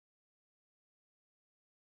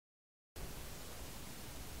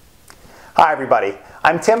Hi everybody,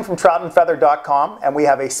 I'm Tim from troutandfeather.com and we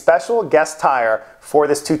have a special guest tyer for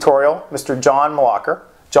this tutorial, Mr. John Mlakar.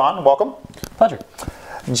 John, welcome. Pleasure.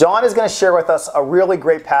 John is going to share with us a really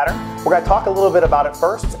great pattern. We're going to talk a little bit about it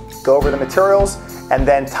first, go over the materials, and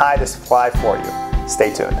then tie this fly for you.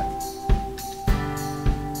 Stay tuned.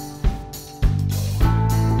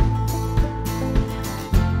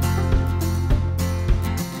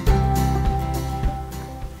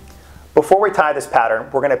 Before we tie this pattern,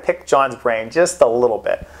 we're going to pick John's brain just a little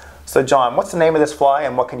bit. So John, what's the name of this fly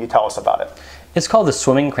and what can you tell us about it? It's called the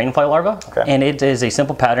Swimming Crane Fly Larva, and it is a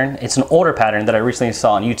simple pattern. It's an older pattern that I recently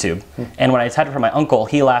saw on YouTube. And when I tied it for my uncle,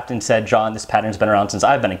 he laughed and said, "John, this pattern's been around since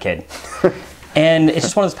I've been a kid." And it's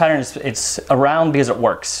just one of those patterns, it's around because it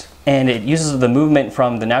works. And it uses the movement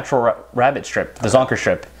from the natural rabbit strip, the zonker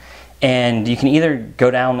strip. And you can either go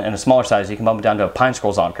down in a smaller size, you can bump it down to a pine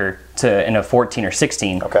scroll zonker in a 14 or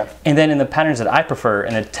 16. Okay. And then in the patterns that I prefer,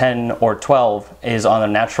 in a 10 or 12, is on a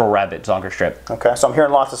natural rabbit zonker strip. Okay, so I'm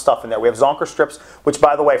hearing lots of stuff in there. We have zonker strips, which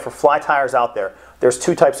by the way, for fly tyers out there, there's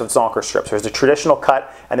two types of zonker strips. There's the traditional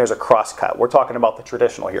cut and there's a cross cut. We're talking about the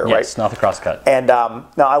traditional here, right? Yes, not the cross cut. And now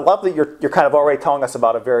I love that you're kind of already telling us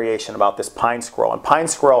about a variation about this pine squirrel. And pine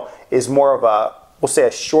squirrel is more of a, we'll say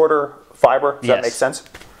a shorter fiber. Does that make sense?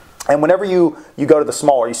 And whenever you go to the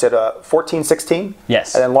smaller, you said 14, 16?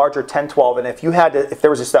 Yes. And then larger, 10, 12. And if you had to, if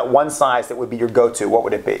there was just that one size that would be your go-to, what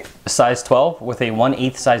would it be? Size 12 with a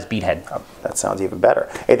 1/8 size bead head. Oh, that sounds even better.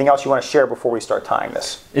 Anything else you want to share before we start tying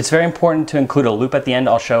this? It's very important to include a loop at the end.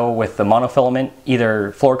 I'll show with the monofilament,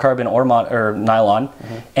 either fluorocarbon or nylon.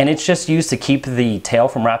 And it's just used to keep the tail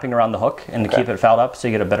from wrapping around the hook and to keep it fouled up so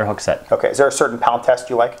you get a better hook set. Okay, is there a certain pound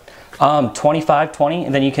test you like? 25, 20,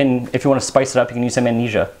 and then you can, if you want to spice it up, you can use some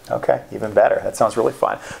amnesia. Okay, even better. That sounds really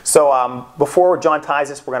fun. So before John ties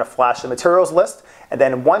this, we're going to flash the materials list, and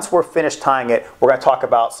then once we're finished tying it, we're going to talk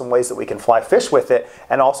about some ways that we can fly fish with it,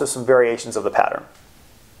 and also some variations of the pattern.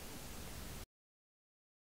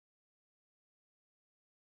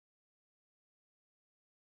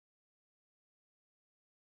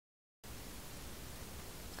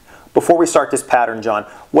 Before we start this pattern, John,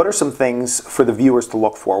 what are some things for the viewers to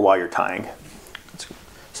look for while you're tying?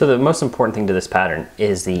 So the most important thing to this pattern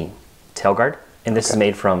is the tail guard, and this is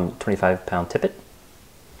made from 25-pound tippet.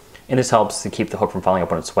 And this helps to keep the hook from falling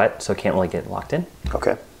up when it's wet, so it can't really get locked in.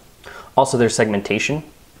 Okay. Also, there's segmentation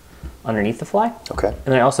underneath the fly. Okay. And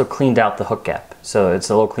then I also cleaned out the hook gap, so it's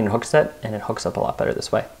a little cleaner hook set, and it hooks up a lot better this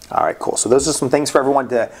way. All right, cool. So those are some things for everyone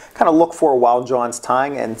to kind of look for while John's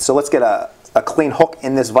tying, and so let's get a clean hook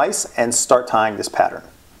in this vise and start tying this pattern.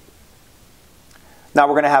 Now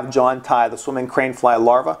we're going to have John tie the Swimming Crane Fly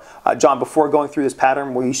Larva. John, before going through this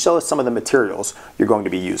pattern, will you show us some of the materials you're going to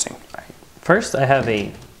be using? First, I have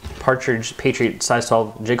a Partridge Patriot size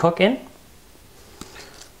 12 jig hook in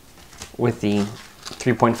with the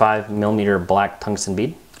 3.5mm black tungsten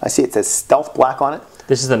bead. I see it says Stealth Black on it.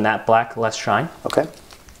 This is the matte black, less shine. Okay.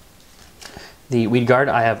 The weed guard,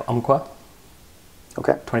 I have Umpqua.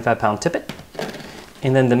 Okay. 25-pound tippet.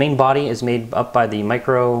 And then the main body is made up by the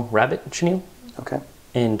micro rabbit chenille. Okay.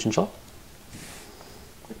 In chinchilla.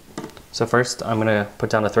 So first I'm going to put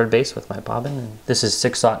down a thread base with my bobbin. And this is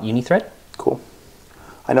 6/0 uni thread. Cool.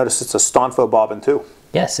 I noticed it's a Stonfo bobbin too.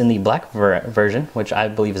 Yes, in the black version, which I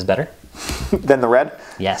believe is better. Than the red?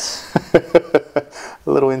 Yes. A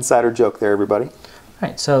little insider joke there, everybody. All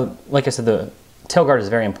right, so like I said, the tail guard is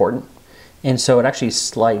very important. And so it actually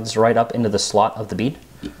slides right up into the slot of the bead.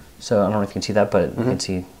 So I don't know if you can see that, but you can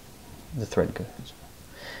see the thread goes.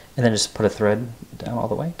 And then just put a thread down all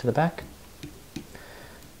the way to the back. And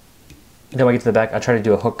then when I get to the back, I try to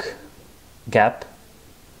do a hook gap,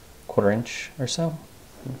 1/4 inch or so.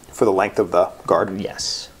 For the length of the guard?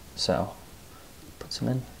 Yes. So put some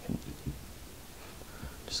in.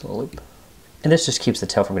 Just a little loop. And this just keeps the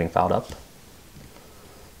tail from getting fouled up.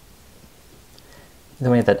 And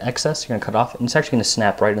then when you have that excess, you're going to cut off, and it's actually going to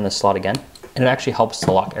snap right in the slot again. And it actually helps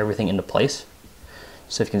to lock everything into place.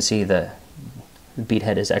 So if you can see, the bead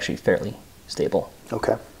head is actually fairly stable.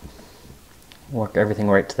 Okay. Work everything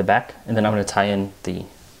right to the back, and then I'm going to tie in the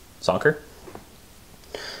zonker.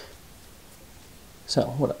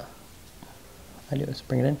 So what I do is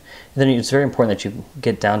bring it in. And then it's very important that you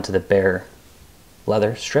get down to the bare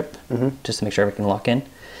leather strip, just to make sure everything can lock in.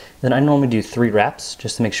 And then I normally do 3 wraps,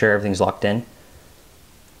 just to make sure everything's locked in.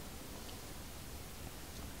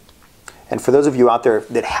 And for those of you out there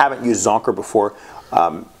that haven't used zonker before,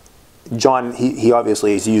 John, he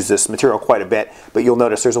obviously has used this material quite a bit, but you'll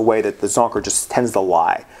notice there's a way that the zonker just tends to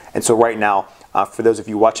lie. And so right now, For those of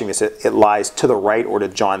you watching this, it lies to the right or to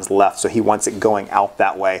John's left, so he wants it going out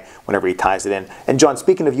that way whenever he ties it in. And John,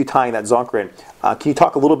 speaking of you tying that zonker in, can you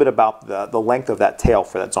talk a little bit about the length of that tail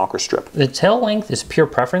for that zonker strip? The tail length is pure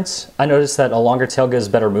preference. I noticed that a longer tail gives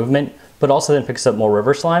better movement, but also then picks up more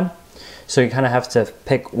river slime. So you kind of have to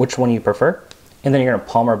pick which one you prefer. And then you're going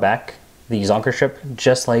to palmer back the zonker strip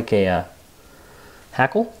just like a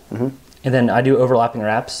hackle. Mm-hmm. And then I do overlapping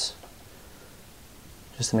wraps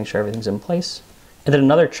just to make sure everything's in place. And then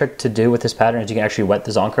another trick to do with this pattern is you can actually wet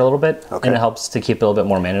the zonker a little bit, and it helps to keep it a little bit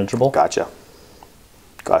more manageable. Gotcha.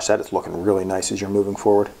 Gosh, that is looking really nice as you're moving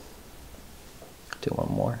forward. Do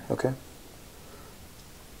one more. Okay.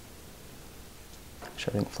 Make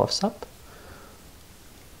sure everything fluffs up.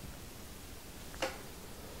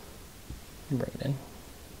 And bring it in.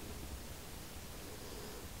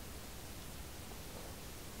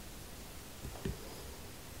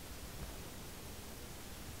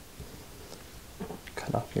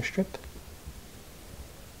 Cut off your strip.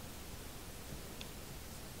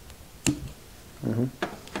 Mm-hmm.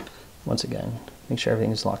 Once again, make sure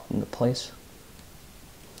everything is locked into place.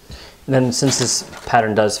 And then since this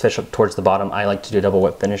pattern does fish up towards the bottom, I like to do double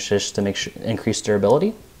whip finishes to make sure increase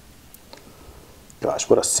durability. Gosh,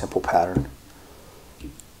 what a simple pattern.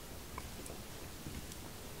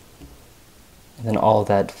 And then all of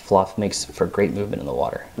that fluff makes for great movement in the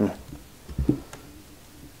water. Mm.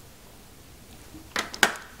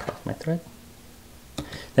 Cut off my thread.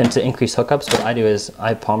 Then to increase hookups, what I do is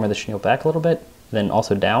I palmer the chenille back a little bit, then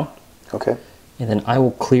also down. Okay. And then I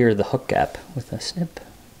will clear the hook gap with a snip.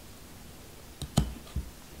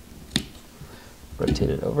 Rotate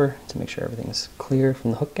it over to make sure everything is clear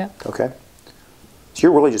from the hook gap. Okay. So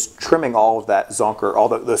you're really just trimming all of that zonker, all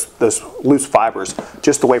those loose fibers,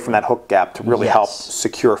 just away from that hook gap to really help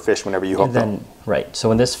secure fish whenever you hook them. Right. So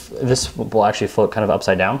when this will actually float kind of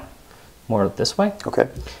upside down, more this way. Okay.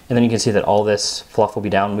 And then you can see that all this fluff will be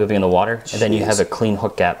down, moving in the water, and then you have a clean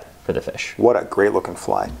hook gap for the fish. What a great looking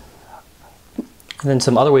fly. And then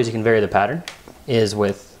some other ways you can vary the pattern is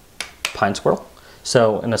with pine squirrel.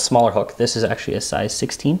 So in a smaller hook, this is actually a size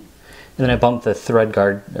 16. And then I bump the thread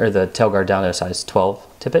guard or the tail guard down to a size 12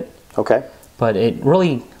 tippet. Okay. But it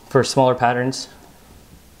really, for smaller patterns.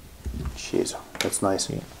 Jeez, that's nice.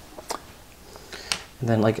 And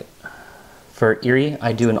then like for Erie,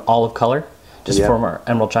 I do an olive color just for our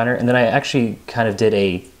emerald shiner. And then I actually kind of did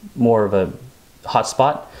a more of a hot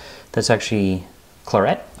spot that's actually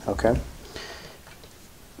claret. Okay.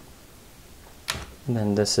 And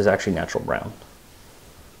then this is actually natural brown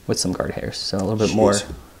with some guard hairs. So a little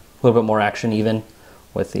bit more action even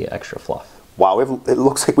with the extra fluff. Wow, it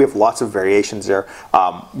looks like we have lots of variations there.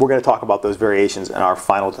 We're going to talk about those variations in our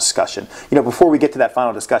final discussion. You know, before we get to that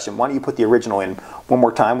final discussion, why don't you put the original in one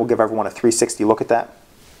more time? We'll give everyone a 360 look at that.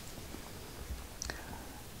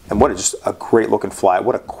 And what just a great looking fly.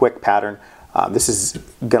 What a quick pattern. This is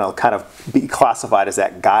going to kind of be classified as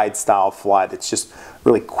that guide style fly that's just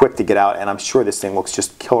really quick to get out, and I'm sure this thing looks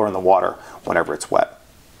just killer in the water whenever it's wet.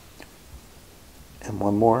 And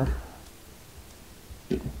one more.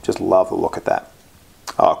 Just love the look at that.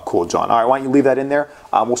 Oh, cool, John. All right, why don't you leave that in there?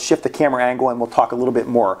 We'll shift the camera angle and we'll talk a little bit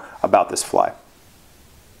more about this fly.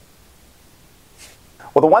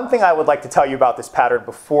 Well, the one thing I would like to tell you about this pattern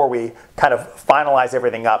before we kind of finalize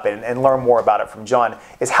everything up and learn more about it from John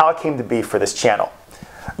is how it came to be for this channel.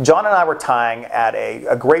 John and I were tying at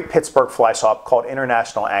a great Pittsburgh fly shop called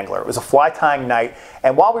International Angler. It was a fly tying night,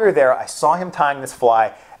 and while we were there, I saw him tying this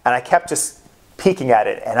fly, and I kept just peeking at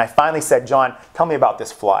it, and I finally said, John, tell me about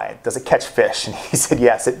this fly. Does it catch fish? And he said,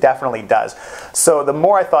 yes, it definitely does. So the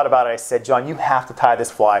more I thought about it, I said, John, you have to tie this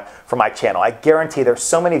fly for my channel. I guarantee there's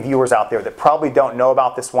so many viewers out there that probably don't know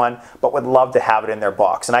about this one, but would love to have it in their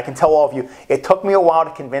box. And I can tell all of you, it took me a while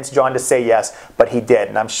to convince John to say yes, but he did.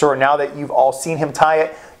 And I'm sure now that you've all seen him tie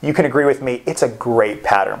it, you can agree with me, it's a great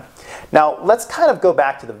pattern. Now, let's kind of go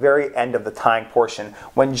back to the very end of the tying portion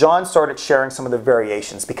when John started sharing some of the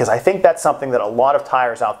variations, because I think that's something that a lot of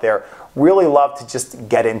tyers out there really love to just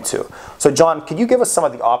get into. So John, could you give us some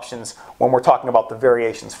of the options when we're talking about the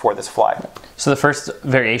variations for this fly? So the first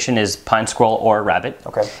variation is pine squirrel or rabbit.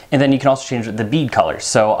 Okay. And then you can also change the bead colors.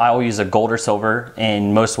 So I will use a gold or silver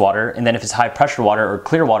in most water. And then if it's high pressure water or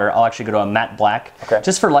clear water, I'll actually go to a matte black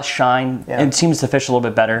just for less shine. Yeah. It seems to fish a little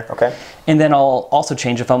bit better. Okay. And then I'll also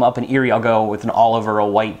change, if I'm up in Erie, I'll go with an olive or a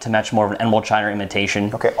white to match more of an emerald shiner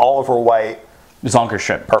imitation. Okay, olive or white. Zonker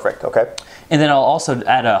strip. Perfect, okay. And then I'll also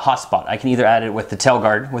add a hot spot. I can either add it with the tail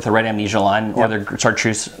guard with a red amnesia line or the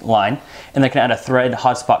chartreuse line, and I can add a thread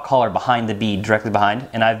hot spot collar behind the bead, directly behind.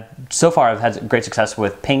 And so far I've had great success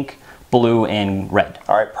with pink, blue and red.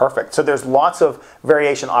 All right, perfect. So there's lots of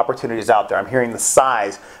variation opportunities out there. I'm hearing the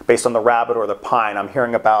size based on the rabbit or the pine. I'm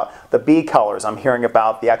hearing about the bee colors. I'm hearing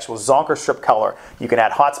about the actual zonker strip color. You can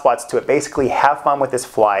add hot spots to it. Basically, have fun with this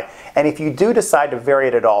fly. And if you do decide to vary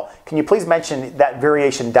it at all, can you please mention that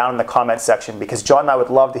variation down in the comment section, because John and I would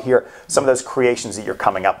love to hear some of those creations that you're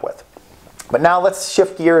coming up with. But now let's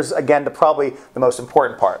shift gears again to probably the most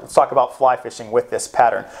important part. Let's talk about fly fishing with this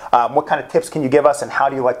pattern. What kind of tips can you give us, and how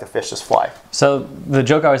do you like to fish this fly? So the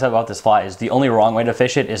joke I always have about this fly is the only wrong way to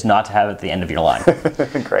fish it is not to have it at the end of your line.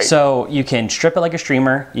 Great. So you can strip it like a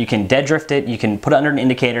streamer, you can dead drift it, you can put it under an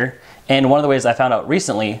indicator. And one of the ways I found out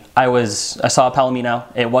recently, I saw a palomino,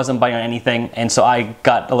 it wasn't biting on anything, and so I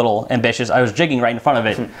got a little ambitious. I was jigging right in front of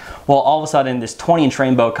it. Well, all of a sudden, this 20-inch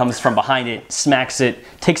rainbow comes from behind it, smacks it,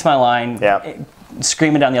 takes my line,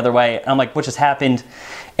 screaming down the other way. And I'm like, what just happened?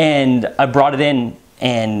 And I brought it in,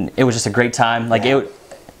 and it was just a great time. Like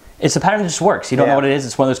it's a pattern that just works. You don't know what it is.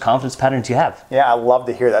 It's one of those confidence patterns you have. Yeah, I love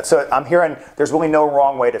to hear that. So I'm hearing there's really no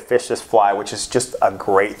wrong way to fish this fly, which is just a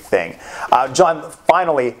great thing. John,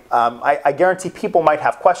 finally, I guarantee people might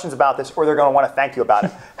have questions about this, or they're going to want to thank you about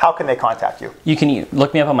it. How can they contact you? You can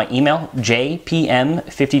look me up on my email,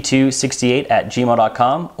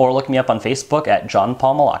 jpm5268@gmail.com, or look me up on Facebook at John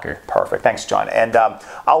Mlakar. Perfect. Thanks, John. And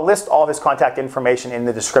I'll list all of his contact information in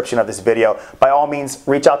the description of this video. By all means,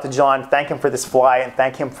 reach out to John, thank him for this fly, and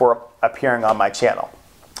thank him for appearing on my channel.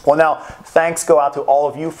 Well, now, thanks go out to all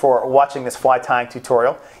of you for watching this fly tying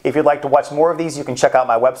tutorial. If you'd like to watch more of these, you can check out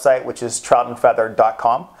my website, which is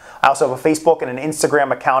troutandfeather.com. I also have a Facebook and an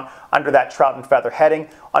Instagram account under that Trout and Feather heading.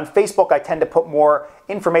 On Facebook, I tend to put more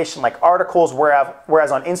information like articles,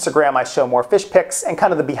 whereas on Instagram, I show more fish pics and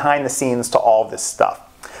kind of the behind the scenes to all of this stuff.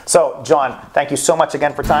 So, John, thank you so much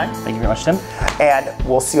again for time. Thank you very much, Tim. And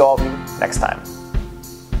we'll see all of you next time.